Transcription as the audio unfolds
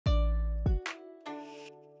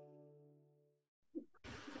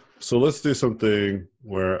So let's do something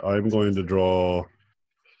where I'm going to draw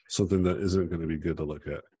something that isn't going to be good to look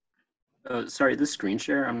at. Sorry, this screen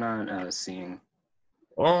share, I'm not seeing.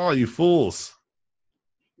 Oh, you fools.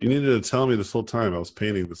 You needed to tell me this whole time. I was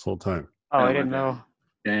painting this whole time. Oh, Oh, I my didn't bad. know.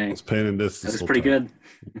 I Dang, was painting this that was whole pretty time.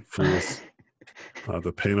 good. Fools. I'll have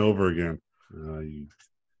to paint over again.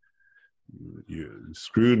 You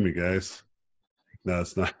screwed me, guys. No,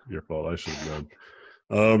 it's not your fault. I should have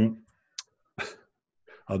known.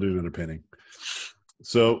 I'll do another painting.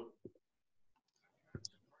 So,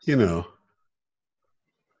 you know,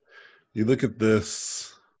 you look at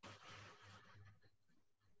this,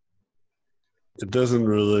 it doesn't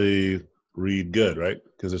really read good, right?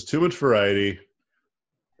 Because there's too much variety.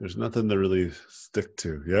 There's nothing to really stick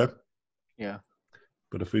to, yeah? Yeah.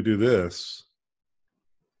 But if we do this,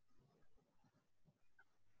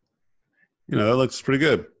 that looks pretty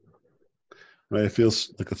good. Right? It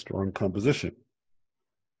feels like a strong composition.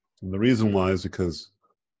 And the reason why is because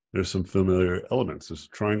there's some familiar elements. There's a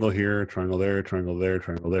triangle here, triangle there, triangle there,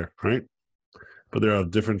 triangle there, right? But there are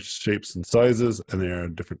different shapes and sizes, and there are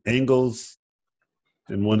different angles,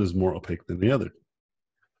 and one is more opaque than the other.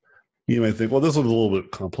 You might think, well, this one's a little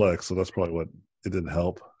bit complex, so that's probably what it didn't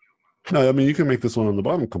help. No, I mean, you can make this one on the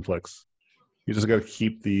bottom complex. You just got to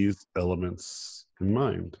keep these elements in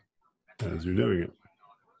mind as you're doing it.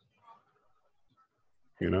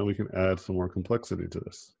 We can add some more complexity to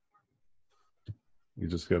this. You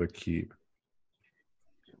just got to keep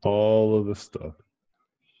all of this stuff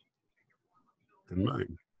in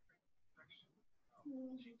mind.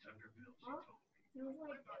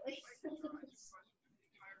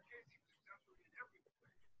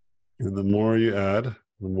 And the more you add,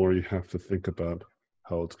 the more you have to think about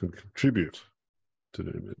how it's going to contribute to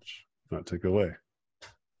the image, not take away.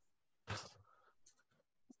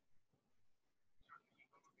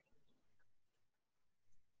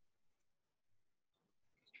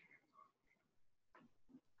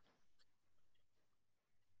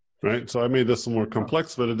 Right? So I made this more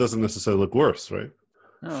complex, but it doesn't necessarily look worse, right?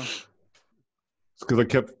 Oh. It's because I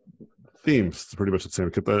kept themes pretty much the same.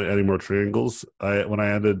 I kept adding more triangles. When I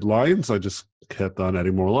added lines, I just kept on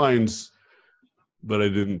adding more lines, but I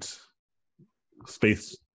didn't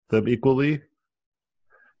space them equally.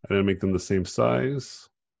 I didn't make them the same size.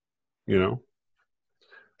 I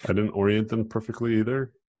didn't orient them perfectly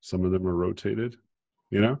either. Some of them are rotated.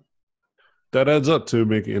 That adds up to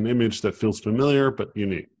making an image that feels familiar but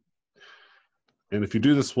unique. And if you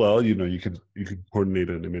do this well, you can coordinate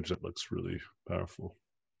an image that looks really powerful.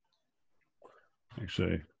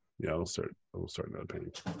 Actually, yeah, I'll start now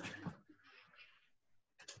painting.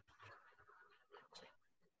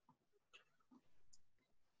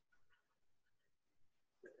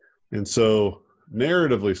 And so,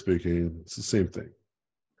 narratively speaking, it's the same thing.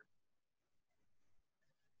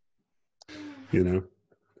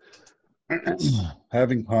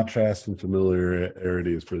 Having contrast and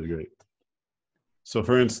familiarity is pretty great. So,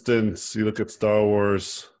 for instance, you look at Star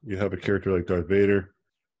Wars, you have a character like Darth Vader.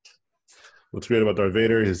 What's great about Darth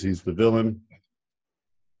Vader is he's the villain.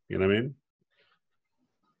 You know what I mean?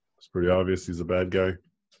 It's pretty obvious he's a bad guy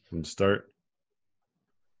from the start.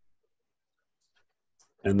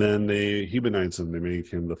 And then they humanized him. They made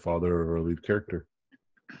him the father of our lead character.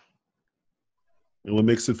 And what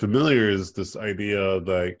makes it familiar is this idea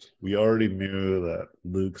that we already knew that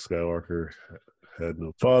Luke Skywalker had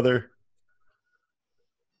no father.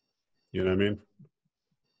 You know what I mean?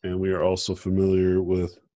 And we are also familiar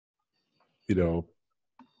with,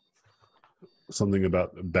 something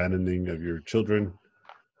about abandoning of your children.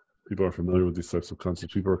 People are familiar with these types of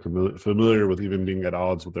concepts. People are familiar with even being at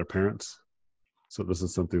odds with their parents. So this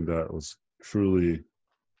is something that was truly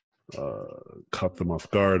caught them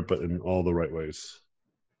off guard, but in all the right ways.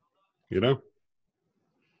 Yeah.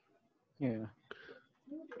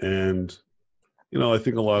 And, I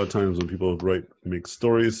think a lot of times when people make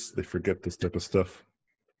stories, they forget this type of stuff.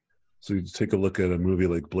 So you take a look at a movie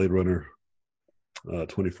like Blade Runner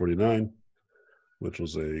 2049, which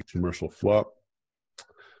was a commercial flop,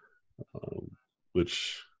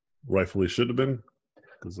 which rightfully should have been,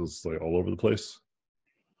 because it was all over the place.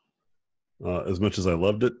 As much as I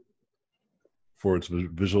loved it for its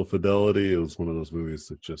visual fidelity, it was one of those movies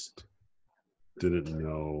that just didn't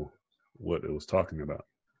know what it was talking about.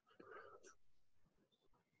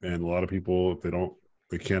 And a lot of people, if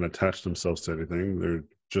they can't attach themselves to anything, they're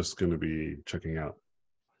just going to be checking out.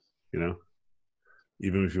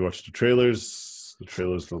 Even if you watch the trailers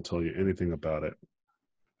don't tell you anything about it.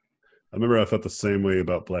 I remember I felt the same way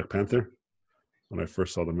about Black Panther when I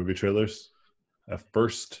first saw the movie trailers at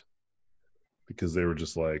first, because they were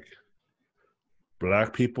just like,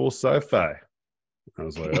 black people sci-fi. I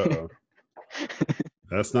was like, uh-oh,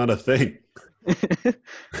 that's not a thing.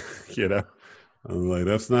 You know, I was like,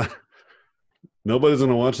 that's not. Nobody's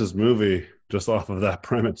gonna watch this movie just off of that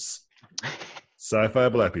premise. Sci-fi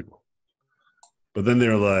black people. But then they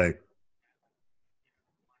were like,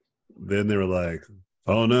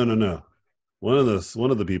 oh no. One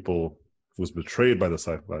of the people was betrayed by the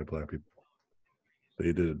sci-fi black people.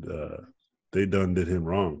 They did him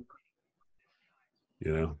wrong.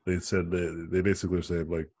 You know, they said they basically said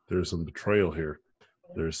like there's some betrayal here.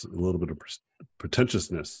 There's a little bit of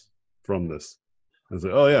pretentiousness from this. I was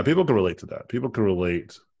like, oh yeah, people can relate to that. People can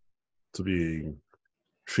relate to being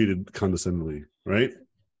treated condescendingly, right?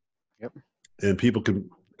 Yep. And people can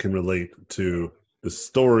relate to the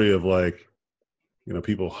story of like, you know,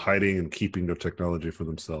 people hiding and keeping their technology for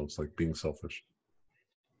themselves, like being selfish.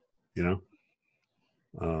 You know?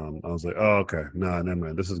 I was like, oh, okay, nah, never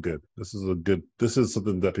mind. This is good. This is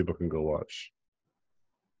something that people can go watch.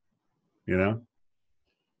 You know?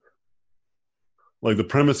 Like the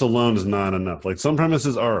premise alone is not enough. Like some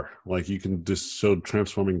premises are. Like you can just show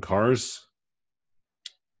transforming cars.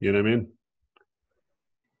 You know what I mean?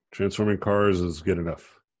 Transforming cars is good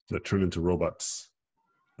enough. That turn into robots.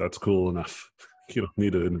 That's cool enough. You don't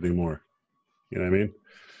need anything more. You know what I mean?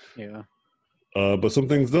 Yeah. But some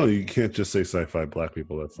things though, you can't just say sci-fi black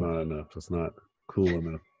people. That's not enough. That's not cool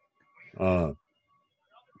enough.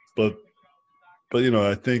 But you know,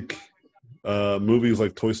 I think movies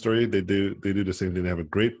like Toy Story, they do the same thing. They have a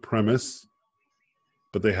great premise,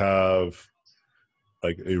 but they have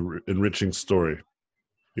like a enriching story.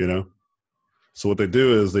 You know, so what they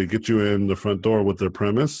do is they get you in the front door with their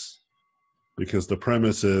premise, because the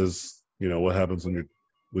premise is, you know, what happens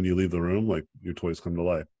when you leave the room, like your toys come to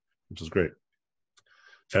life, which is great.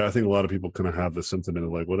 And I think a lot of people kind of have this sentiment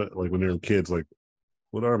of like, what, like when they're kids, like,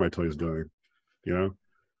 what are my toys doing? You know,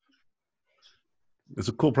 it's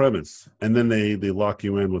a cool premise, and then they lock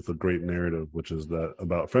you in with a great narrative, which is that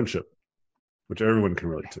about friendship, which everyone can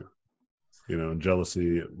relate to. You know, and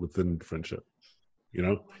jealousy within friendship. You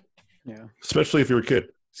know, Yeah. especially if you're a kid,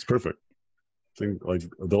 it's perfect. I think like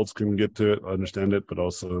adults can get to it, understand it, but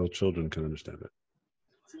also children can understand it.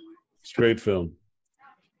 It's a great film.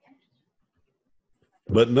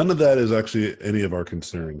 But none of that is actually any of our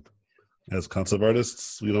concern. As concept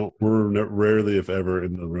artists, we're rarely, if ever,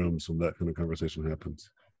 in the rooms when that kind of conversation happens,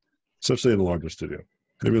 especially in a larger studio.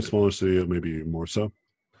 Maybe a smaller studio, maybe more so.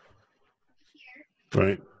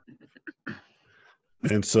 Right?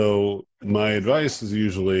 And so my advice is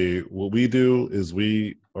usually what we do is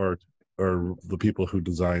we are the people who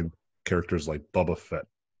design characters like Boba Fett.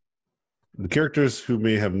 The characters who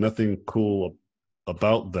may have nothing cool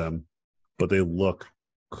about them, but they look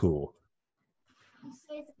cool.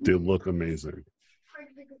 They look amazing.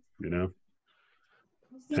 You know?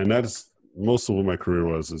 And that's most of what my career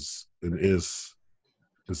was is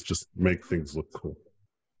just make things look cool.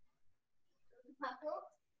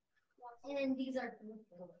 And these are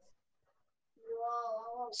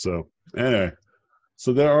so anyway,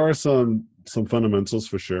 so there are some fundamentals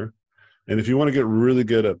for sure. And if you want to get really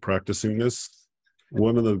good at practicing this,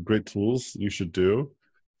 one of the great tools you should do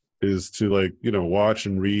is to, like, you know, watch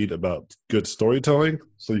and read about good storytelling,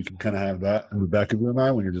 so you can kind of have that in the back of your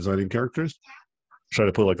mind when you're designing characters. Try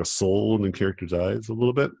to put like a soul in the character's eyes a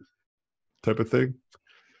little bit, type of thing,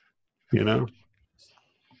 you know.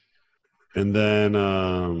 And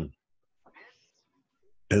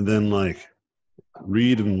then like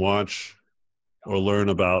read and watch or learn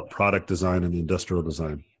about product design and industrial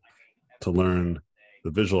design to learn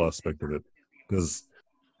the visual aspect of it, because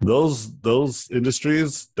those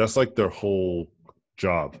industries, that's like their whole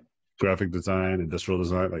job. Graphic design, industrial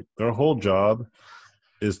design, like their whole job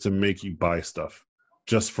is to make you buy stuff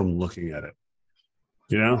just from looking at it,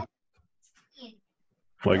 you know.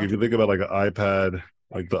 Like if you think about like an iPad,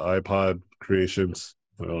 like the iPod creations.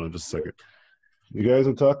 Hold on just a second. You guys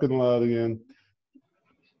are talking loud again.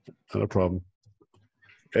 Not a problem.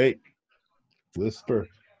 Hey, whisper.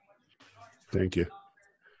 Thank you.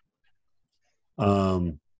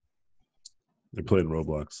 They're playing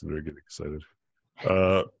Roblox and they're getting excited.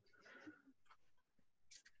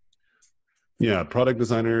 Yeah, product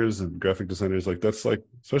designers and graphic designers, like that's like,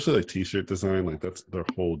 especially like t-shirt design, like that's their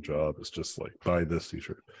whole job is just like buy this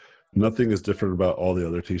t-shirt. Nothing is different about all the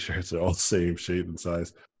other t-shirts. They're all the same shape and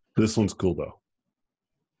size. This one's cool though,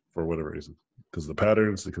 for whatever reason, because of the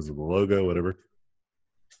patterns, because of the logo, whatever,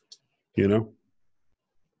 you know.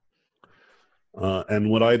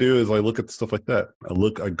 And what I do is I look at stuff like that.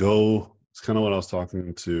 I go. It's kind of what I was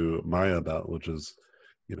talking to Maya about, which is,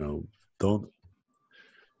 you know, don't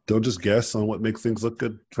just guess on what makes things look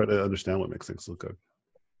good. Try to understand what makes things look good.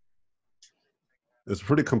 it's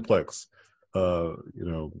pretty complex.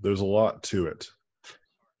 There's a lot to it.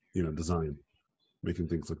 Design, making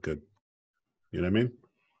things look good. You know what I mean?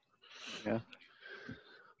 Yeah.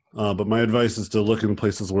 But my advice is to look in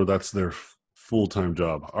places where that's their full-time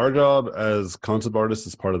job. Our job as concept artists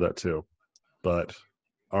is part of that too, but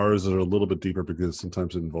ours are a little bit deeper because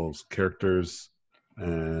sometimes it involves characters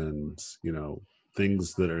and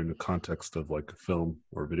things that are in the context of like a film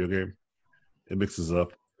or a video game. It mixes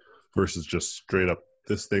up versus just straight up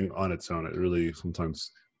this thing on its own. It really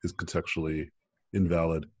sometimes is contextually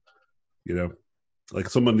invalid. Like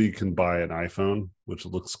somebody can buy an iPhone, which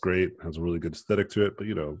looks great, has a really good aesthetic to it, but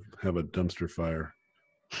have a dumpster fire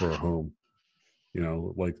for a home.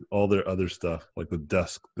 Like all their other stuff, like the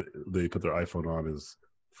desk that they put their iPhone on is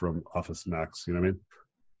from Office Max. You know what I mean?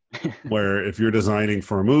 Where if you're designing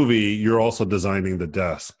for a movie, you're also designing the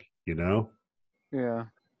desk. Yeah.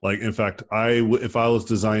 Like in fact, if I was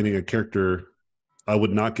designing a character, I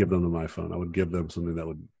would not give them an iPhone. I would give them something that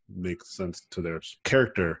would make sense to their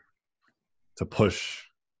character to push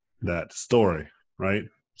that story, right?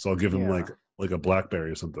 So I'll give them Yeah. like a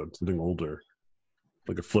BlackBerry or something older,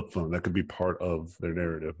 like a flip phone that could be part of their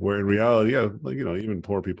narrative. Where in reality, yeah, like even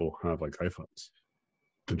poor people have like iPhones.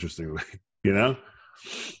 Interestingly, Yeah.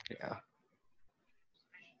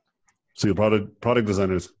 So your product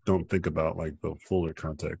designers don't think about like the fuller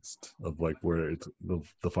context of like where it's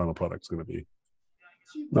the final product's going to be.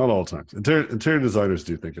 Not all the times. Interior designers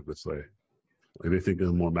do think of this way. Like they think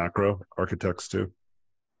of more macro. Architects too.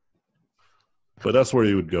 But that's where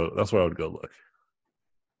you would go. That's where I would go look.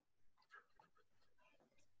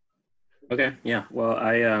 Okay, yeah. Well,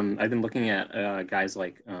 I've been looking at guys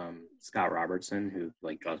like Scott Robertson, who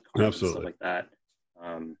like draws cards and stuff Absolutely. like that.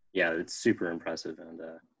 Yeah, it's super impressive, and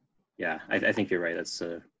yeah, I think you're right. That's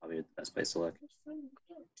probably the best place to look.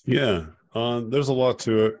 Yeah, there's a lot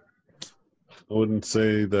to it. I wouldn't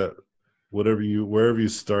say that wherever you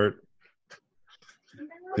start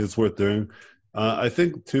is worth doing. I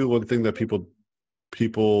think too, one thing that people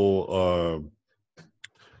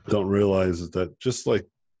don't realize is that just like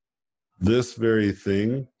this very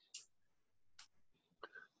thing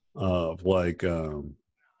of like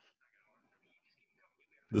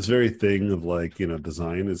this very thing of like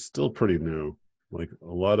design is still pretty new. Like a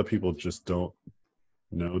lot of people just don't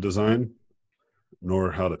know design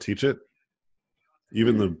nor how to teach it,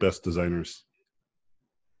 even the best designers,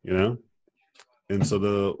 and so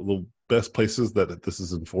the best places that this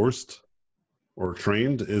is enforced or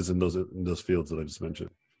trained is in those fields that I just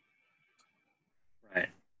mentioned. Right.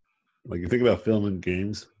 Like you think about film and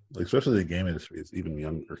games, like especially the game industry is even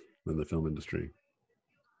younger than the film industry.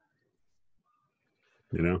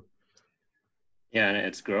 Yeah, and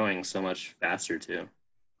it's growing so much faster too.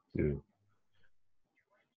 Yeah.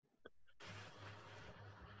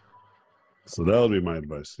 So that would be my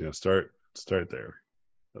advice. Yeah, start there.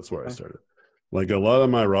 That's where I started. Like a lot of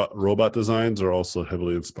my robot designs are also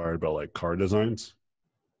heavily inspired by like car designs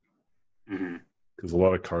because a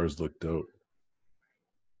lot of cars look dope.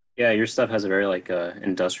 Yeah, your stuff has a very like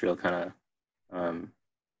industrial kind of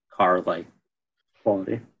car like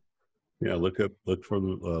quality. Yeah, look for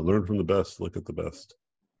the learn from the best. Look at the best.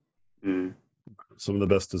 Mm. Some of the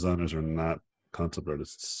best designers are not concept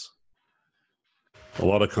artists. A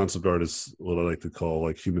lot of concept artists, what I like to call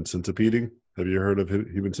like human centipeding. Have you heard of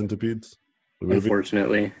human centipedes?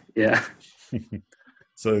 Unfortunately, yeah.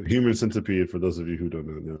 So human centipede, for those of you who don't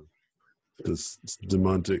know, this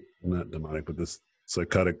not demonic, but this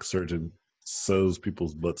psychotic surgeon sews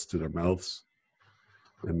people's butts to their mouths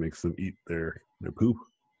and makes them eat their poop.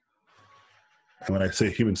 And when I say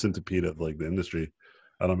human centipede of like the industry,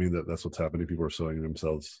 I don't mean that that's what's happening. People are sewing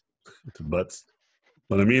themselves to butts.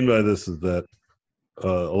 What I mean by this is that a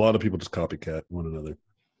lot of people just copycat one another.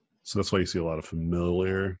 So that's why you see a lot of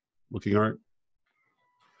familiar looking art.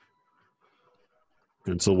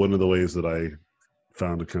 And so one of the ways that I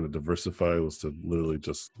found to kind of diversify was to literally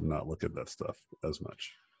just not look at that stuff as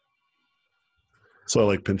much. So I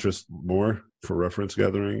like Pinterest more for reference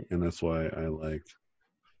gathering, and that's why I like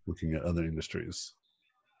looking at other industries,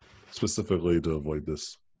 specifically to avoid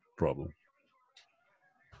this problem.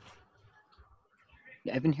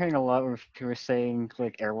 Yeah, I've been hearing a lot where people are saying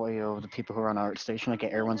like the people who are on ArtStation, like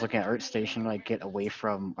everyone's looking at ArtStation, like get away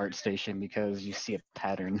from ArtStation because you see a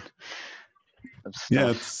pattern of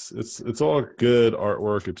stuff. Yeah, it's all good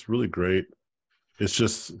artwork. It's really great. It's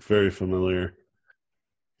just very familiar.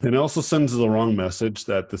 And it also sends the wrong message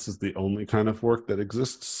that this is the only kind of work that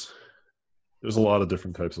exists. There's a lot of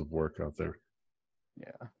different types of work out there.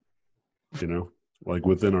 Yeah. Like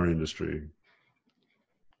within our industry.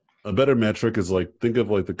 a better metric is like, think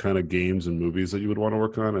of like the kind of games and movies that you would want to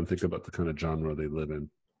work on, and think about the kind of genre they live in.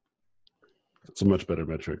 It's a much better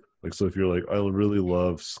metric. Like, so if you're like, I really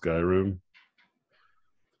love Skyrim,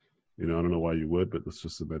 I don't know why you would, but let's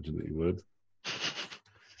just imagine that you would.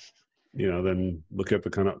 Then look at the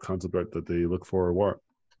kind of concept art that they look for or want.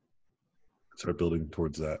 Start building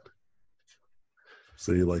towards that.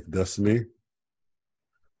 Say you like Destiny,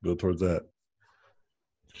 build towards that.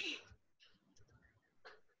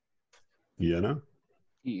 No?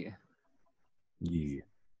 Yeah. Yeah.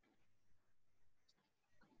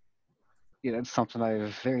 Yeah, that's something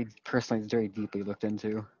I've very deeply looked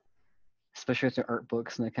into. Especially with the art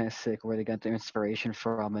books and that kind of sick where they got their inspiration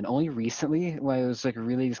from. And only recently, when I was like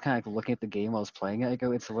really just kind of like looking at the game while I was playing it, I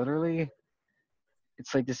go, it's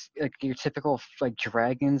like this, like your typical like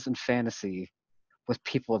dragons and fantasy with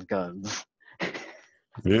people with guns.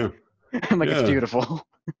 Yeah. I'm like, it's Yeah. beautiful.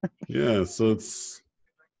 Yeah. So it's,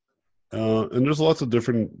 and there's lots of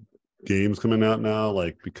different games coming out now,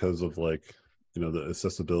 like because of like, the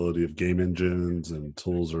accessibility of game engines and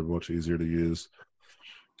tools are much easier to use.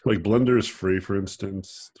 Like Blender is free, for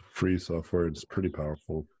instance, free software. It's pretty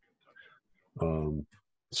powerful.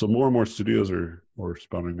 So more and more studios are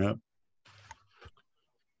spawning up.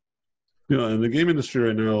 In the game industry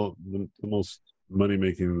right now, the most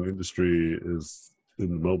money-making industry is in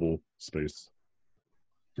the mobile space.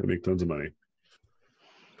 They make tons of money.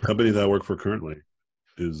 The company that I work for currently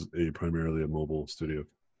is primarily a mobile studio.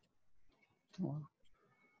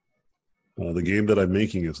 The game that I'm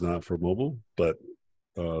making is not for mobile, but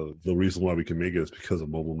the reason why we can make it is because of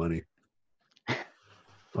mobile money.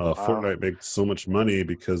 Wow. Fortnite makes so much money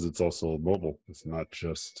because it's also mobile. It's not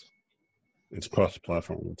just, it's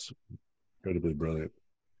cross-platform. It's incredibly brilliant.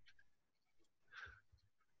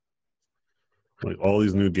 Like all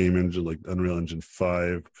these new game engine, like Unreal Engine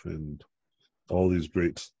 5 and all these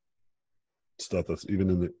great stuff that's even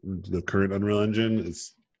in the current Unreal Engine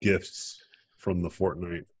is gifts from the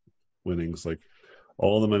Fortnite winnings. Like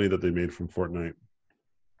all the money that they made from Fortnite,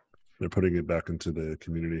 they're putting it back into the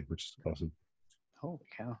community, which is awesome. Holy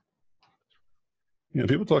cow.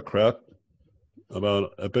 People talk crap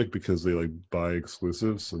about Epic because they like buy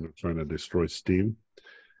exclusives and they're trying to destroy Steam.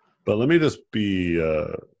 But let me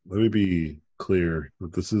be clear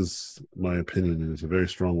that this is my opinion, and it's a very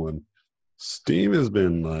strong one. Steam has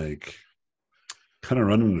been like kind of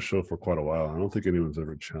running the show for quite a while. I don't think anyone's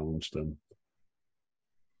ever challenged them.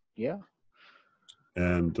 Yeah.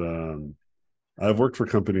 And I've worked for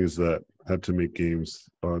companies that had to make games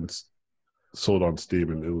sold on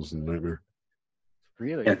Steam, and it was a nightmare.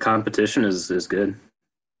 Really? Yeah, competition is good.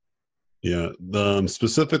 Yeah.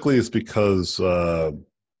 Specifically, it's because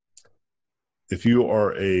if you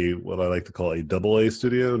are what I like to call a AA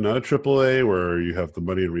studio, not a AAA, where you have the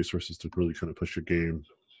money and resources to really kind of push your game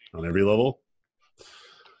on every level,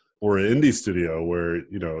 or an indie studio where,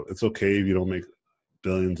 it's okay if you don't make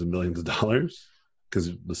billions and millions of dollars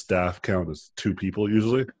because the staff count is 2 people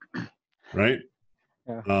usually, right?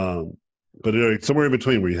 Yeah. But somewhere in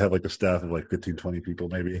between where you have like a staff of like 15, 20 people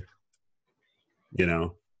maybe,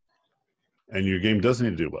 and your game does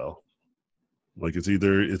need to do well. Like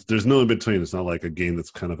there's no in between. It's not like a game that's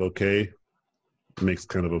kind of okay, makes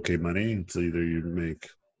kind of okay money. It's either you make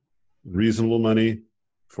reasonable money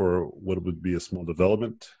for what would be a small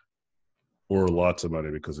development, or lots of money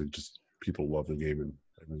because people love the game and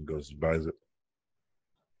everyone goes and buys it.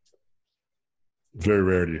 Very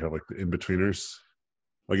rare do you have like the in-betweeners.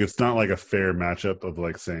 Like it's not like a fair matchup of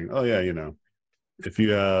like saying, oh yeah, if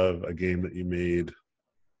you have a game that you made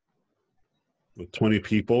with 20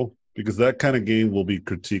 people, because that kind of game will be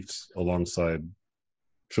critiqued alongside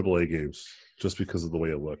AAA games just because of the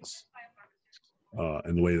way it looks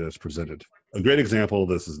and the way that it's presented. A great example of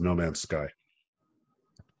this is No Man's Sky.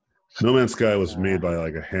 No Man's Sky was made by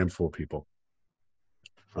like a handful of people,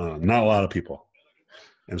 not a lot of people.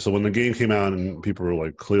 And so when the game came out and people were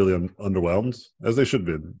like clearly underwhelmed, as they should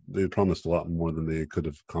have been, they promised a lot more than they could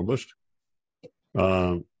have accomplished.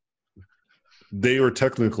 They were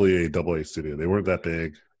technically a AA studio. They weren't that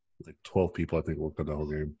big. Like 12 people, I think, worked on the whole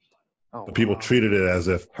game. Oh, but people wow. treated it as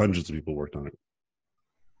if hundreds of people worked on it.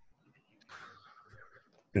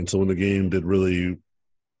 And so when the game did really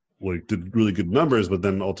good numbers, but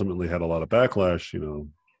then ultimately had a lot of backlash,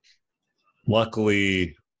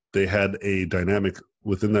 luckily they had a dynamic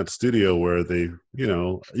within that studio where they,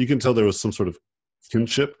 you can tell there was some sort of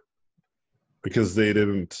kinship because they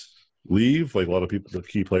didn't leave. Like a lot of people, the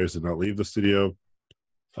key players did not leave the studio.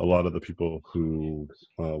 A lot of the people who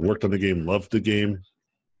worked on the game loved the game,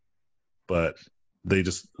 but they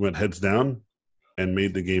just went heads down and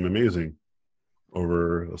made the game amazing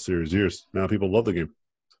over a series of years. Now people love the game.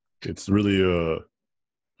 It's really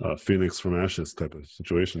a phoenix from ashes type of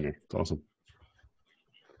situation there. It's awesome.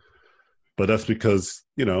 But that's because,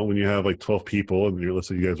 when you have like 12 people and let's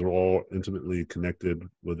say you guys are all intimately connected,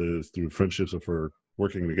 whether it's through friendships or for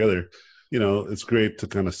working together, it's great to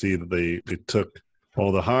kind of see that they took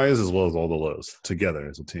all the highs as well as all the lows together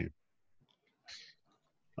as a team.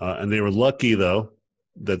 And they were lucky, though,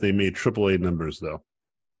 that they made AAA numbers, though,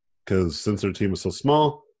 because since their team was so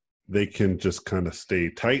small, they can just kind of stay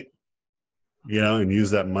tight, and use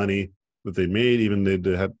that money that they made. Even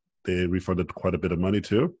they refunded quite a bit of money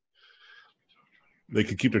too. They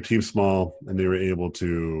could keep their team small, and they were able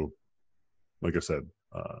to, like I said,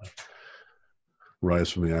 rise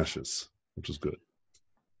from the ashes, which is good.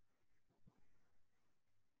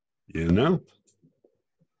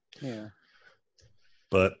 Yeah.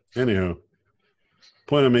 But anyhow,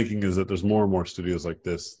 point I'm making is that there's more and more studios like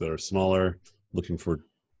this that are smaller, looking for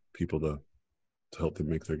people to help them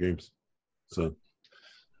make their games. So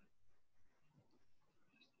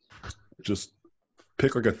just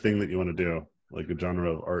pick like a thing that you want to do, like a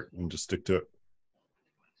genre of art, and just stick to it.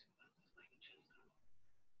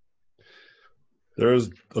 There's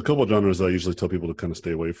a couple of genres that I usually tell people to kind of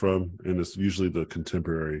stay away from, and it's usually the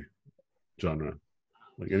contemporary genre.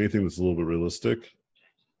 Like anything that's a little bit realistic,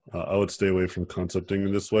 I would stay away from concepting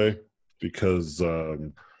in this way because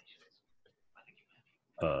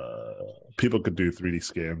people could do 3D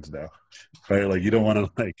scans now, right? Like you don't want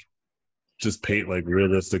to like just paint like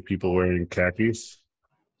realistic people wearing khakis.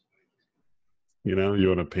 You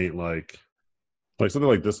want to paint like something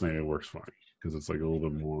like this. Maybe works fine because it's like a little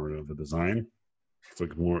bit more of a design. It's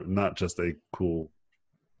like more not just a cool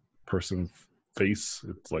person face.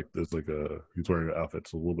 It's like there's like he's wearing an outfit.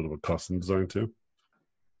 It's a little bit of a costume design too.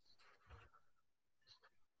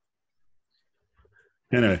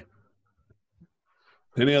 Anyway,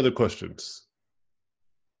 any other questions?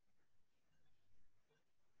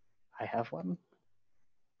 I have one.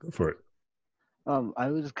 Go for it.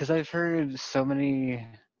 Because I've heard so many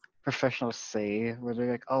professionals say where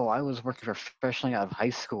they're like, "Oh, I was working professionally out of high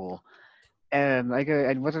school," and like,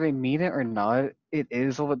 whether they mean it or not, it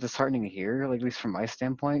is a little bit disheartening to hear, like at least from my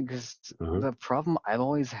standpoint, because the problem I've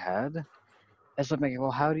always had is like,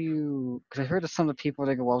 well, how do you? Because I heard of some of the people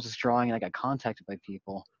that go, "Well, I was just drawing and I got contacted by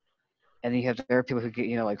people," and then there are people who get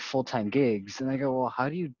like full-time gigs, and I go, "Well, how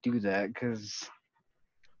do you do that?" Because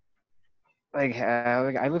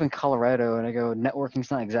I live in Colorado, and I go,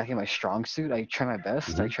 networking's not exactly my strong suit. I try my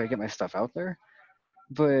best. I try to get my stuff out there,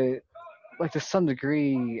 but like to some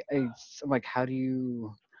degree, I'm like, how did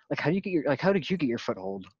you get your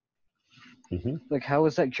foothold? Like, how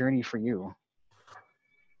was that journey for you?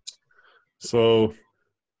 So,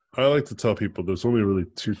 I like to tell people there's only really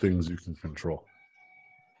two things you can control.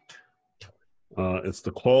 It's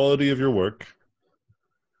the quality of your work,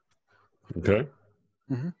 okay,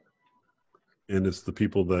 and it's the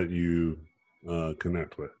people that you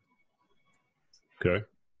connect with. Okay,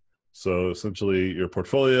 so essentially your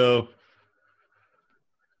portfolio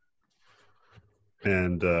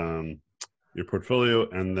and then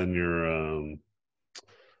your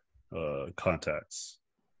contacts.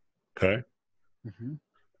 Okay.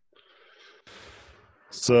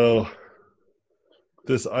 So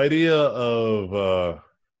this idea of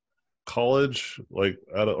college, like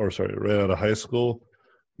right out of high school.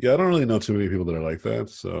 Yeah, I don't really know too many people that are like that.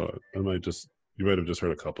 So you might have just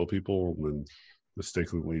heard a couple people and then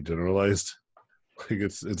mistakenly generalized. Like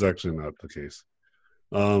it's actually not the case.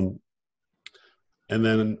 And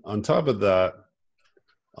then on top of that,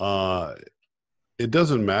 it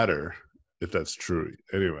doesn't matter if that's true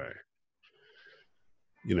anyway.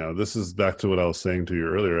 This is back to what I was saying to you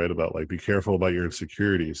earlier, right? About like, be careful about your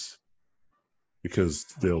insecurities because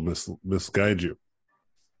they'll misguide you.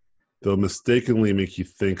 They'll mistakenly make you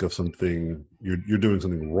think of something, you're doing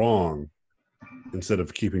something wrong instead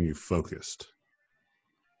of keeping you focused.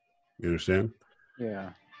 You understand?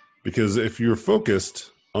 Yeah. Because if you're focused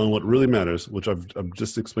on what really matters, which I'm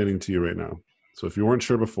just explaining to you right now. So if you weren't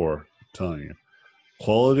sure before, I'm telling you,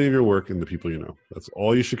 quality of your work and the people you know. That's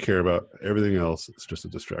all you should care about. Everything else is just a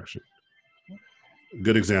distraction. A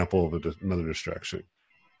good example of another distraction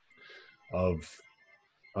of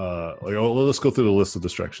let's go through the list of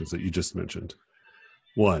distractions that you just mentioned.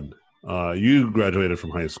 One, you graduated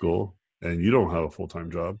from high school and you don't have a full-time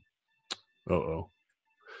job.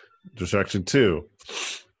 Distraction two.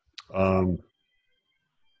 Wait,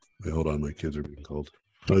 hold on, my kids are being called.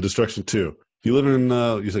 Distraction two. You live in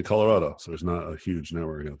you said Colorado, so there's not a huge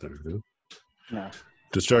network out there. No.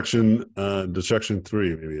 Distraction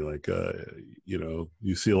three, maybe like you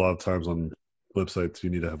see a lot of times on websites you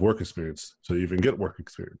need to have work experience, so you even get work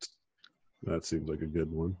experience. That seems like a good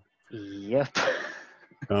one. Yep.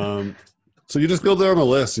 So you just go down the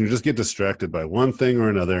list and you just get distracted by one thing or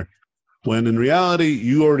another, when in reality,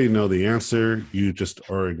 you already know the answer. You just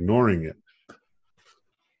are ignoring it.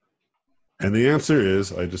 And the answer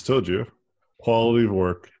is, I just told you, quality of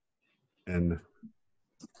work and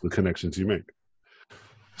the connections you make.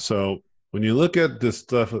 So when you look at this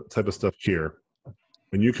type of stuff here,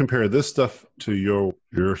 when you compare this stuff to your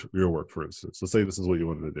work, for instance, let's say this is what you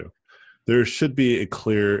wanted to do, there should be a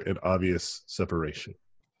clear and obvious separation.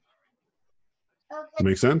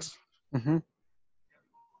 Make sense? Mm-hmm.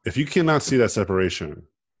 If you cannot see that separation,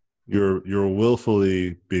 you're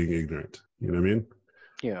willfully being ignorant. You know what I mean?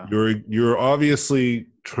 Yeah. You're obviously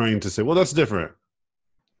trying to say, well, that's different.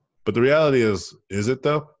 But the reality is it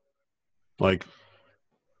though? Like,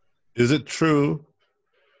 is it true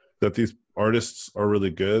that these artists are really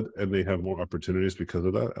good and they have more opportunities because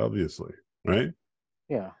of that? Obviously, right?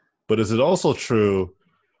 Yeah. But is it also true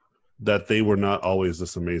that they were not always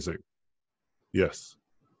this amazing? Yes.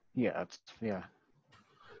 Yeah. Yeah.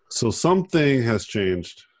 So something has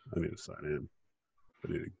changed. I need to sign in.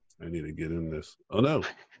 I need to get in this. Oh no.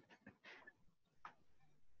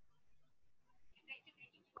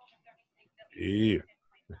 Yeah.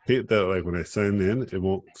 I hate that, like when I sign in, it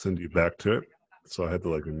won't send you back to it. So I had to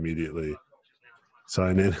like immediately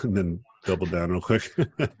sign in and then double down real quick.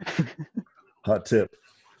 Hot tip.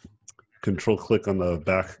 Control click on the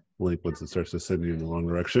back link once it starts to send you in the wrong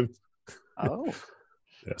direction. Oh.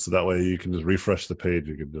 Yeah, so that way you can just refresh the page.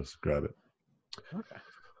 You can just grab it. Okay.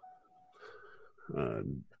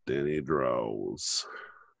 Danny draws.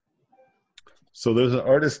 So there's an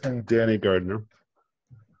artist named Danny Gardner.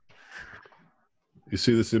 You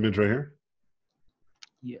see this image right here?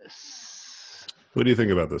 Yes. What do you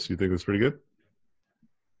think about this? You think it's pretty good?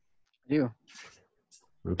 I do.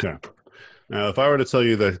 Okay. Now, if I were to tell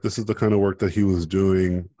you that this is the kind of work that he was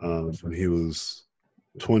doing when he was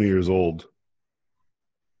 20 years old,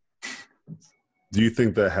 do you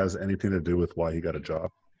think that has anything to do with why he got a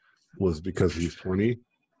job? Was it because he's 20,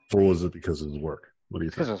 or was it because of his work? What do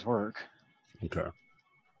you think? Because of his work. Okay.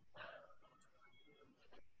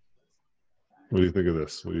 What do you think of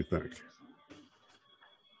this? What do you think?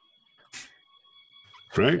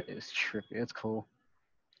 Right? It's trippy. It's cool.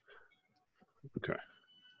 Okay.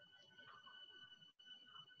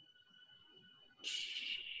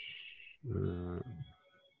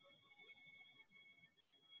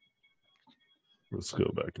 Let's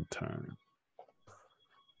go back in time.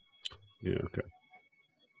 Yeah, okay.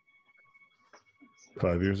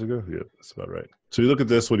 5 years ago? Yeah, that's about right. So you look at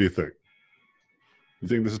this, what do you think? You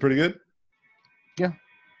think this is pretty good? Yeah.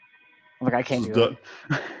 Like I can't This is do it.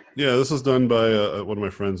 Yeah, this was done by one of my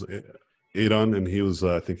friends, Adon, and he was,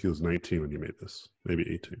 I think he was 19 when he made this, maybe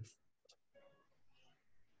 18.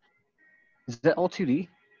 Is that all 2D?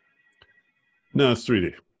 No, it's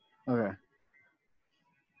 3D. Okay.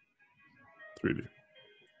 3D.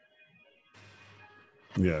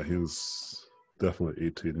 Yeah, he was definitely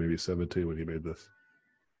 18, maybe 17 when he made this.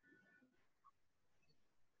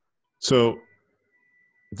 So,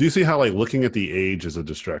 do you see how like looking at the age is a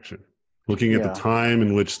distraction? Looking at the Yeah. time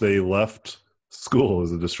in which they left school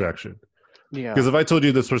is a distraction. Yeah. Because if I told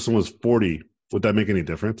you this person was 40, would that make any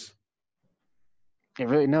difference?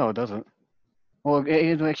 No, it doesn't. Well,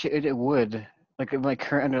 it would. Like in my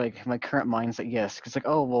current mindset, yes. Because like,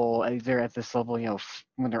 oh well, they're at this level,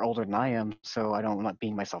 when they're older than I am, so I'm not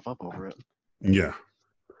beating myself up over it. Yeah.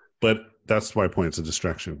 But that's my point. It's a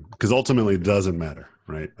distraction. Because ultimately it doesn't matter,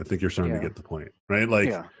 right? I think you're starting to Yeah. get the point, right? Like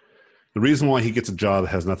Yeah. the reason why he gets a job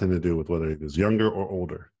has nothing to do with whether he was younger or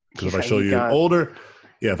older. Because if I show you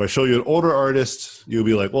if I show you an older artist, you'll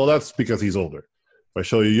be like, well, that's because he's older. If I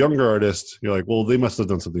show you a younger artist, you're like, well, they must have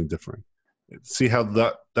done something different. See how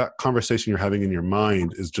that conversation you're having in your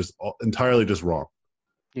mind is just entirely just wrong.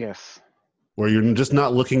 Yes. Where you're just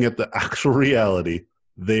not looking at the actual reality.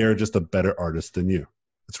 They are just a better artist than you.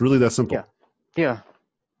 It's really that simple. Yeah. Yeah.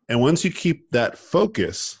 And once you keep that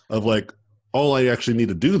focus of like, all I actually need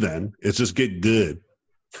to do then is just get good,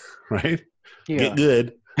 right? Yeah. Get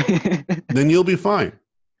good, then you'll be fine.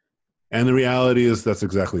 And the reality is that's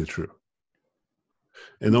exactly true.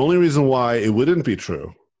 And the only reason why it wouldn't be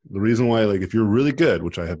true, the reason why, like, if you're really good,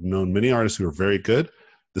 which I have known many artists who are very good,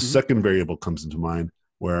 the second variable comes into mind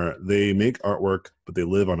where they make artwork, but they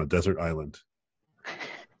live on a desert island.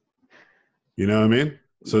 You know what I mean?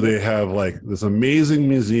 So they have like this amazing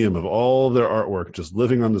museum of all of their artwork just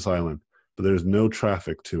living on this island, but there's no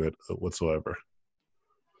traffic to it whatsoever.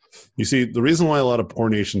 You see, the reason why a lot of poor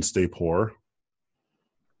nations stay poor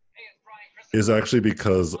is actually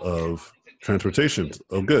because of transportation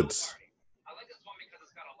of goods.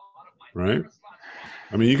 Right?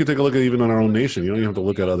 I mean, you could take a look at even on our own nation. You don't even have to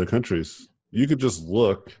look at other countries. You could just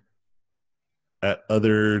look at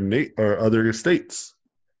other states.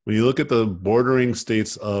 When you look at the bordering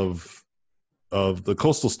states of the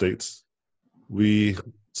coastal states, we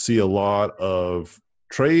see a lot of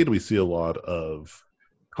trade. We see a lot of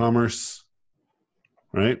commerce,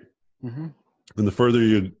 right? Mm-hmm. And the further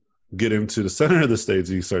you get into the center of the states,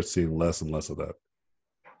 you start seeing less and less of that,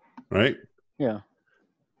 right? Yeah.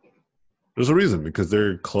 There's a reason, because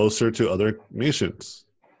they're closer to other nations,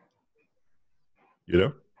 you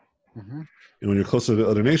know? Mm-hmm. And when you're closer to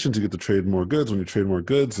other nations, you get to trade more goods. When you trade more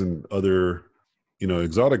goods and other,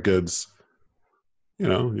 exotic goods, you're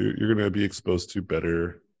going to be exposed to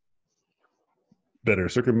better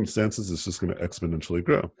circumstances. It's just going to exponentially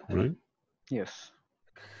grow, right? Yes.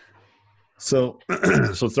 So,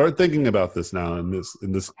 so start thinking about this now in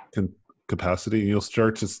this capacity, and you'll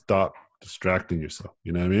start to stop distracting yourself.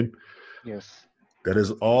 You know what I mean? Yes. That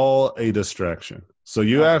is all a distraction. So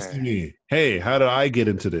you asked me, hey, how do I get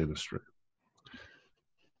into the industry?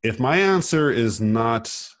 If my answer is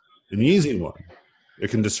not an easy one, it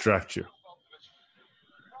can distract you.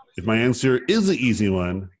 If my answer is an easy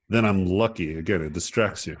one, then I'm lucky. Again, it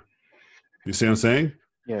distracts you. You see what I'm saying?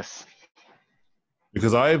 Yes.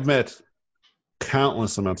 Because I've met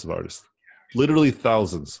countless amounts of artists, literally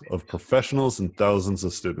thousands of professionals and thousands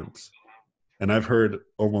of students. And I've heard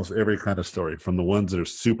almost every kind of story, from the ones that are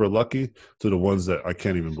super lucky to the ones that I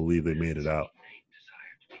can't even believe they made it out.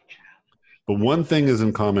 But one thing is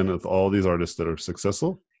in common with all these artists that are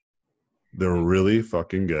successful: they're really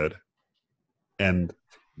fucking good, and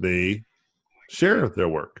they share their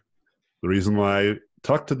work. The reason why I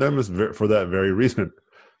talk to them is for that very reason,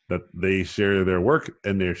 that they share their work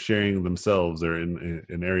and they're sharing themselves. They're in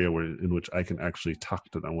an area in which I can actually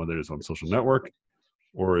talk to them, whether it's on social network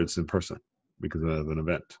or it's in person because of an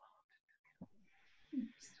event.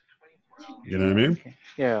 You know what I mean?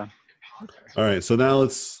 Yeah. All right. So now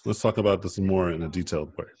let's talk about this more in a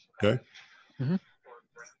detailed way. Okay. Mm-hmm.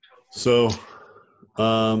 So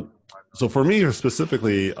for me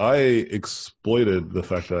specifically, I exploited the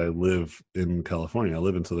fact that I live in California. I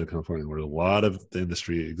live in Southern California, where a lot of the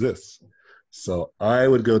industry exists. So I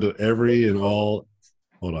would go to every and all.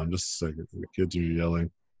 Hold on, just a second. The kids are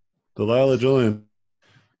yelling. Delilah, Julian.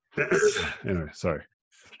 Anyway, sorry.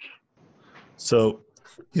 So,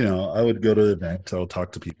 I would go to events. I would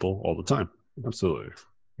talk to people all the time. Absolutely.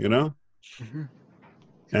 Mm-hmm.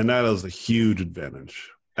 And that is a huge advantage.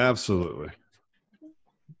 Absolutely.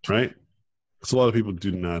 Right? So a lot of people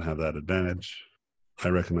do not have that advantage. I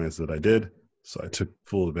recognize that I did, so I took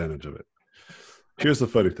full advantage of it. Here's the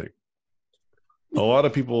funny thing. A lot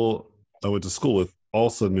of people I went to school with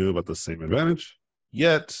also knew about the same advantage,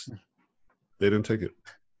 yet they didn't take it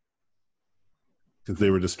because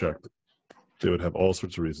they were distracted. They would have all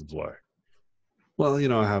sorts of reasons why. Well,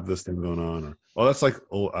 I have this thing going on, or, oh, that's like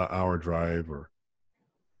an hour drive, or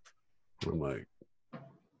I'm like,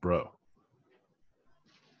 bro,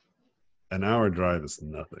 an hour drive is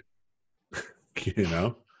nothing.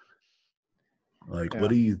 Like,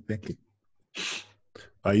 what are you thinking?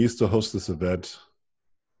 I used to host this event,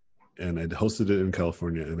 and I hosted it in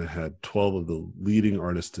California, and I had 12 of the leading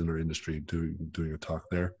artists in our industry doing a talk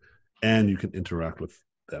there, and you can interact with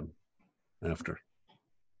them after.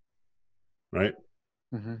 Right?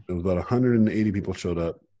 Mm-hmm. It was about 180 people showed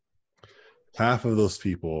up. Half of those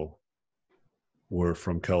people were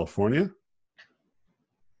from California,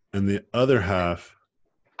 and the other half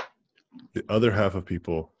of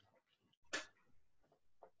people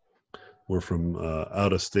were from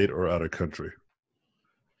out of state or out of country.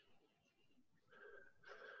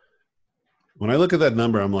 When I look at that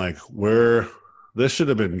number, I'm like, this should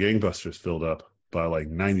have been gangbusters filled up by like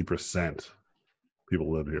 90%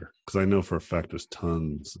 people live here. Because I know for a fact there's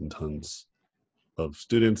tons and tons of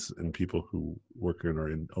students and people who want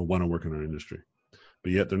to work in our industry,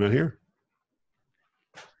 but yet they're not here.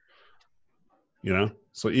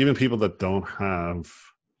 So even people that don't have,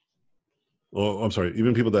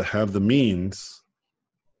 even people that have the means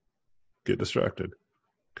get distracted.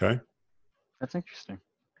 Okay. That's interesting.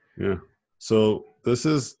 Yeah. So this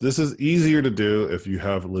is easier to do if you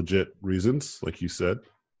have legit reasons, like you said.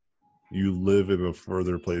 You live in a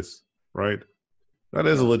further place, right? That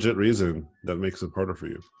is a legit reason that makes it harder for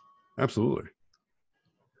you. Absolutely.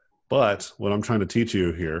 But what I'm trying to teach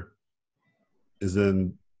you here is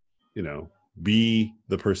then, be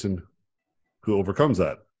the person who overcomes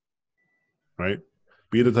that, right?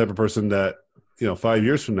 Be the type of person that, 5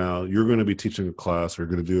 years from now, you're going to be teaching a class or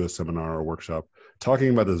going to do a seminar or workshop talking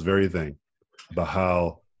about this very thing, about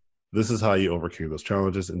how this is how you overcame those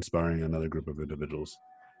challenges, inspiring another group of individuals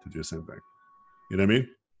to do the same thing. You know what I mean?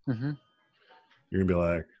 Mm-hmm. You're gonna be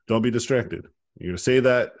like, don't be distracted. You're gonna say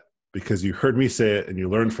that because you heard me say it and you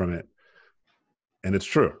learned from it, and it's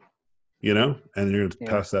true. You know, and you're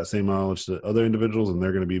gonna pass that same knowledge to other individuals, and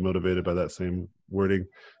they're gonna be motivated by that same wording,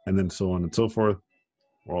 and then so on and so forth.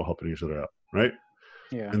 We're all helping each other out, right?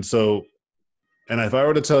 Yeah. And so, and if I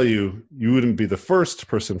were to tell you, you wouldn't be the first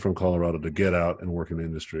person from Colorado to get out and work in the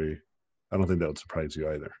industry, I don't think that would surprise you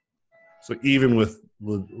either. So even with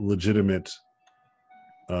legitimate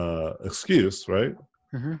excuse, right?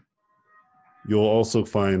 Mm-hmm. You'll also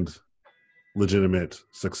find legitimate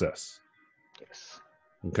success. Yes.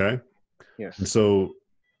 Okay? Yes. And so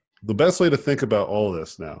the best way to think about all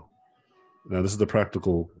this now this is the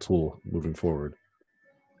practical tool moving forward.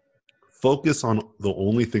 Focus on the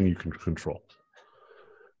only thing you can control.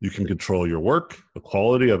 You can control your work, the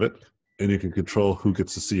quality of it, and you can control who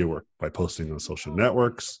gets to see your work by posting on social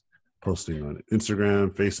networks, posting on Instagram,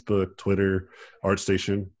 Facebook, Twitter,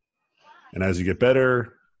 ArtStation. And as you get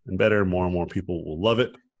better and better, more and more people will love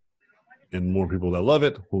it. And more people that love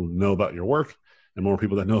it will know about your work. And more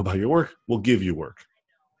people that know about your work will give you work.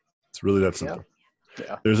 It's really that simple.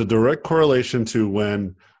 Yeah. There's a direct correlation to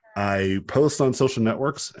when I post on social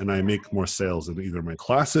networks and I make more sales in either my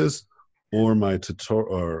classes or my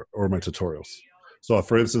tutorials. So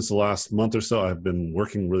for instance, the last month or so, I've been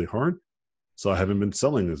working really hard. So I haven't been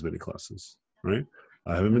selling as many classes, right?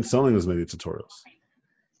 I haven't been selling as many tutorials.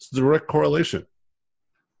 It's a direct correlation,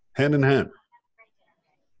 hand in hand.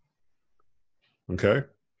 Okay?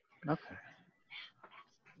 Okay.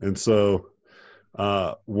 And so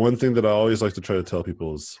one thing that I always like to try to tell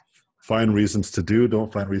people is find reasons to do,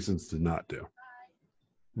 don't find reasons to not do.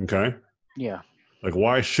 Okay? Yeah. Like,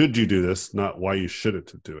 why should you do this, not why you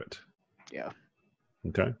shouldn't do it. Yeah.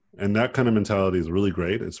 Okay? And that kind of mentality is really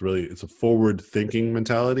great. It's a forward-thinking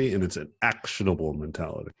mentality, and it's an actionable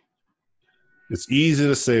mentality. It's easy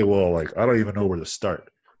to say, well, like, I don't even know where to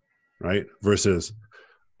start, right? Versus,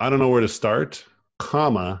 I don't know where to start,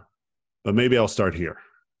 comma, but maybe I'll start here,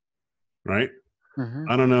 right? Mm-hmm.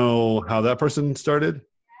 I don't know how that person started,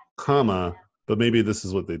 comma, but maybe this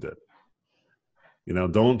is what they did. You know,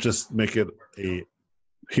 don't just make it a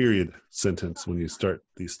period sentence when you start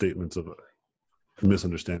these statements of a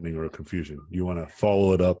misunderstanding or a confusion. You want to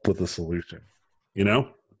follow it up with a solution, you know?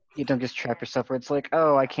 You don't just trap yourself where it's like,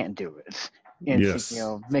 oh, I can't do it. And Yes.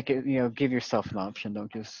 make it, give yourself an option.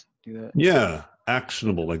 Don't just do that. Yeah,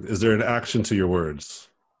 actionable. Like, is there an action to your words?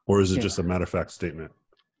 Or is it just a matter of fact statement?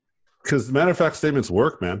 Because matter of fact statements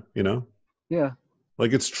work, man, you know? Yeah.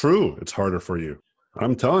 Like, it's true. It's harder for you.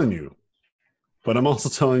 I'm telling you. But I'm also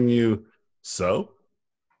telling you, so,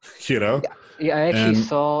 you know? Yeah, I actually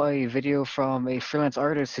saw a video from a freelance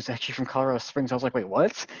artist who's actually from Colorado Springs. I was like, wait,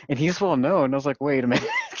 what? And he's well known. I was like, wait a minute.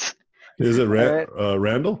 Is it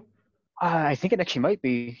Randall? I think it actually might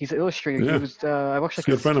be. He's an illustrator. Yeah. He was. I watched like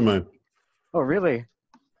He's a good friend of mine. Oh, really?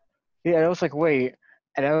 Yeah, I was like, wait,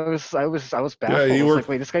 and I was baffled. Yeah, I was like,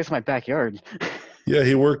 wait, this guy's in my backyard. Yeah,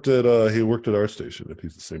 he worked at ArtStation. If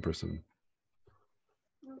he's the same person.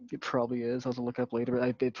 It probably is. I'll have to look up later.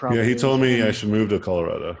 It probably. Yeah, he is. told me I should move to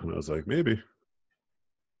Colorado, and I was like, maybe.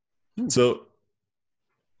 So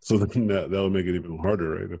then that would make it even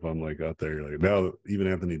harder, right? If I'm like out there, like now even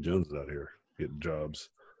Anthony Jones is out here getting jobs.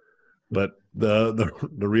 But the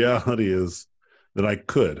reality is that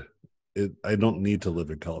I don't need to live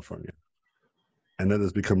in California, and that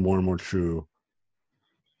has become more and more true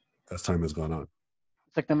as time has gone on.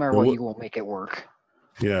 It's like no matter what, you won't make it work.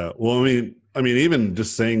 Yeah. Well, I mean, even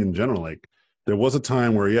just saying in general, like there was a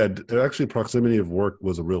time where, actually proximity of work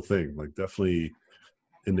was a real thing, like definitely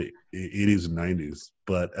in the 80s and 90s.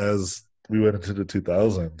 But as we went into the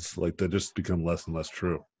 2000s, like that just become less and less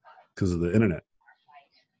true because of the internet.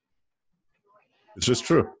 It's just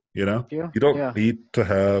true, you know? Yeah. You don't need to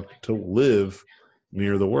have to live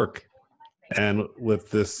near the work. And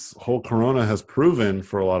with this whole Corona has proven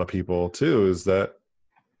for a lot of people too, is that,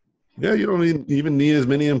 you don't even need as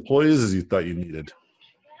many employees as you thought you needed.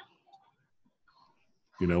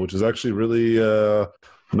 You know, which is actually really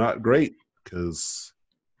not great because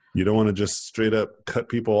you don't want to just straight up cut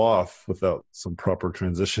people off without some proper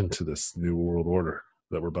transition to this new world order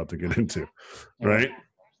that we're about to get into, right?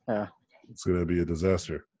 Yeah. It's going to be a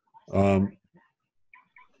disaster.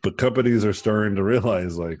 But companies are starting to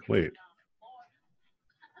realize, like, wait,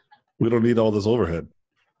 we don't need all this overhead.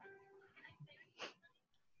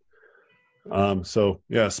 So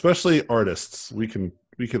yeah, especially artists, we can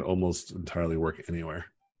almost entirely work anywhere.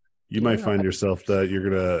 You might find yourself that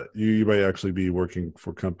you might actually be working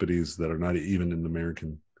for companies that are not even an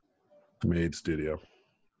American made studio,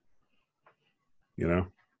 you know,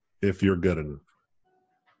 if you're good enough.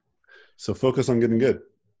 So focus on getting good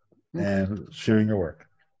Okay. and sharing your work.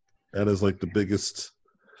 That is like the biggest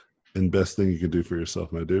and best thing you can do for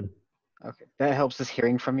yourself, my dude. Okay, that helps us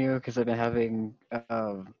hearing from you because I've been having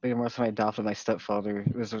maybe more so my adopted my stepfather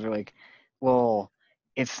was like, well,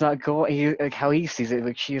 it's not going. Like how he sees it,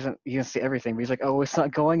 like he doesn't see everything, but he's like, oh, it's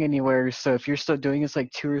not going anywhere. So if you're still doing this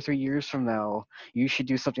like 2 or 3 years from now, you should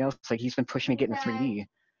do something else. Like he's been pushing me to get into 3D,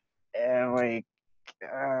 and like,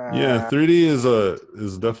 Yeah, 3D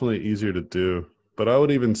is definitely easier to do, but I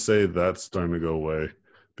would even say that's starting to go away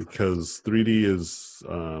because 3D is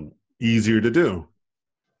easier to do.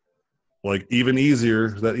 Like even easier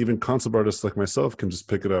that even concept artists like myself can just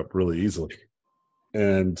pick it up really easily.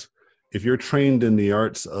 And if you're trained in the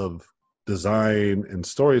arts of design and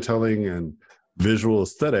storytelling and visual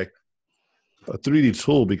aesthetic, a 3D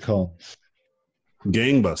tool becomes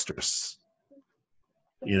gangbusters.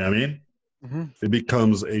 You know what I mean? mm-hmm. It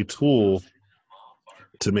becomes a tool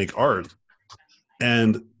to make art.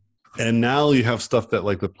 And now you have stuff that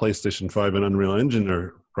like the PlayStation 5 and Unreal Engine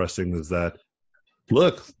are pressing is that,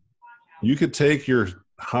 look, you could take your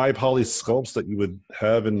high poly sculpts that you would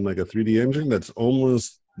have in like a 3D engine that's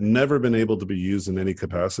almost never been able to be used in any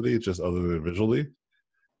capacity, just other than visually.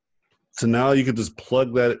 So now you could just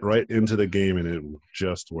plug that right into the game and it will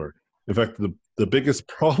just work. In fact, the biggest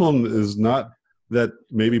problem is not that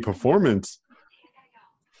maybe performance.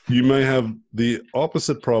 You might have the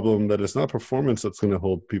opposite problem that it's not performance that's going to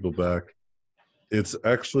hold people back. It's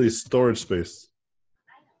actually storage space.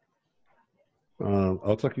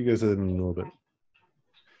 I'll talk you guys in a little bit.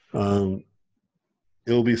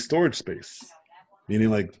 It'll be storage space, meaning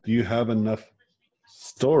like, do you have enough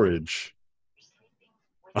storage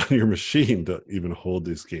on your machine to even hold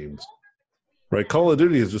these games? Right? Call of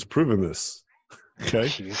Duty has just proven this. Okay.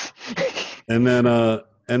 Jeez. And then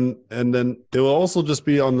and then it will also just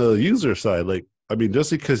be on the user side. Like, I mean, just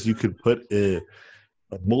because you could put a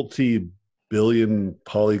multi-billion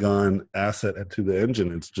polygon asset into the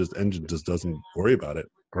engine, engine just doesn't worry about it.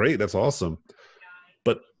 Great, that's awesome.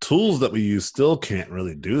 But tools that we use still can't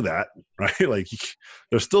really do that, right? Like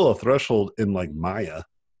there's still a threshold in like Maya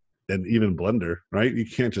and even Blender, right? You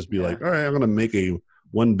can't just be like, all right, I'm gonna make a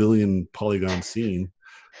 1 billion polygon scene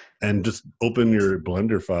and just open your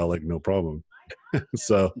Blender file like no problem.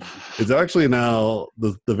 So it's actually now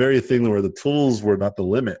the very thing where the tools were not the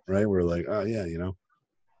limit, right? We're like, oh yeah,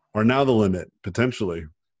 are now the limit potentially.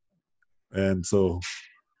 And so,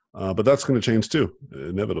 but that's going to change too,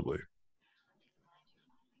 inevitably.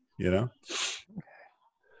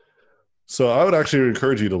 So I would actually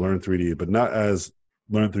encourage you to learn 3D, but not as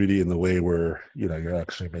learn 3D in the way where, you're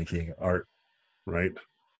actually making art, right?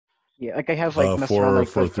 Yeah, like I have like messed around like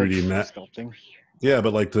for with, 3D like, net. sculpting. Yeah,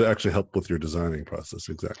 but like to actually help with your designing process,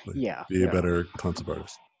 exactly. Yeah. Be a better concept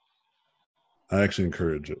artist. I actually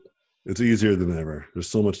encourage it. It's easier than ever. There's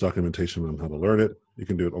so much documentation on how to learn it. You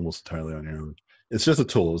can do it almost entirely on your own. It's just a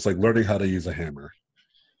tool. It's like learning how to use a hammer,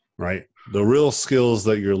 right? The real skills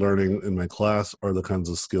that you're learning in my class are the kinds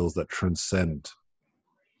of skills that transcend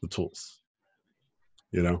the tools.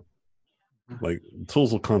 Like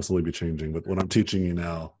tools will constantly be changing, but what I'm teaching you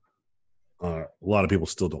now, a lot of people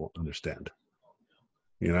still don't understand.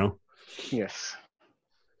 Yes.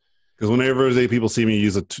 Because whenever people see me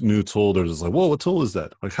use a new tool, they're just like, "Whoa, what tool is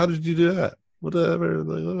that? Like, how did you do that? Whatever."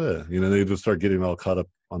 Like, they just start getting all caught up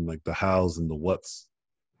on like the hows and the whats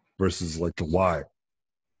versus like the why.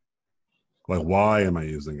 Like, why am I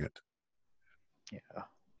using it? Yeah.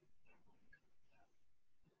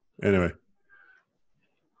 Anyway,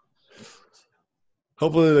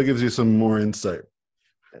 hopefully that gives you some more insight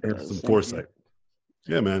or some foresight.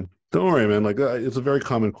 Yeah, man. Don't worry, man. Like, it's a very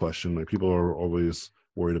common question. Like, people are always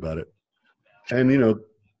worried about it. And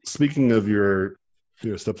speaking of your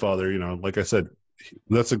stepfather, like I said,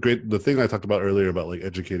 that's the thing I talked about earlier about like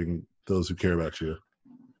educating those who care about you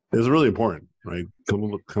is really important, right?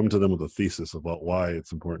 Come to them with a thesis about why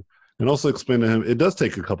it's important, and also explain to him it does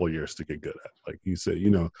take a couple of years to get good at. Like you said,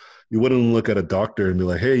 you wouldn't look at a doctor and be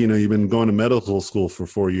like, hey, you've been going to medical school for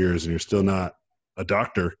 4 years and you're still not a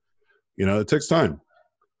doctor. It takes time.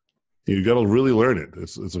 You got to really learn it.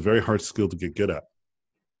 It's a very hard skill to get good at.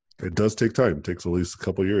 It does take time. It takes at least a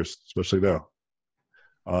couple of years, especially now.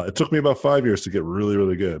 It took me about 5 years to get really,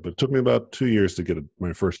 really good, but it took me about 2 years to get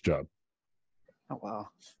my first job. Oh, wow.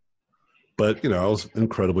 But, I was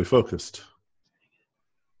incredibly focused.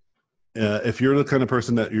 If you're the kind of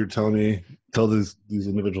person that you're tell these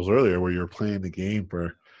individuals earlier where you're playing the game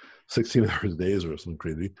for 16 hours days or something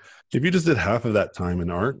crazy, if you just did half of that time in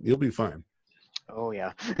art, you'll be fine. Oh,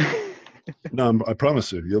 yeah. No, I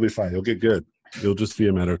promise you, you'll be fine. You'll get good. It'll just be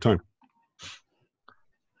a matter of time.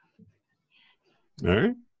 All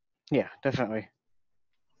right? Yeah, definitely.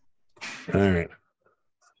 All right.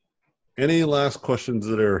 Any last questions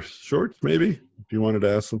that are short, maybe? If you wanted to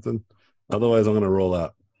ask something. Otherwise, I'm going to roll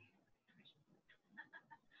out.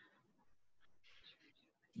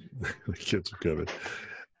 The kids are coming.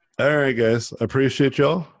 All right, guys. I appreciate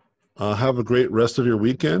y'all. Have a great rest of your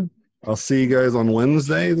weekend. I'll see you guys on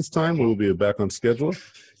Wednesday this time. We'll be back on schedule.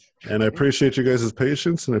 And I appreciate you guys'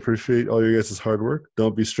 patience, and I appreciate all you guys' hard work.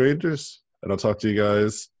 Don't be strangers. And I'll talk to you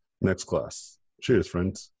guys next class. Cheers,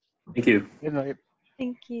 friends. Thank you. Good night.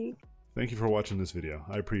 Thank you. Thank you for watching this video.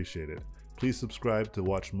 I appreciate it. Please subscribe to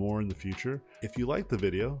watch more in the future. If you liked the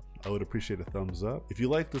video, I would appreciate a thumbs up. If you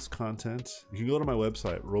like this content, you can go to my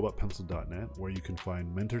website, robotpencil.net, where you can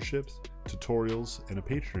find mentorships, tutorials, and a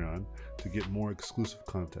Patreon to get more exclusive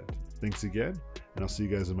content. Thanks again, and I'll see you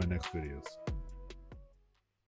guys in my next videos.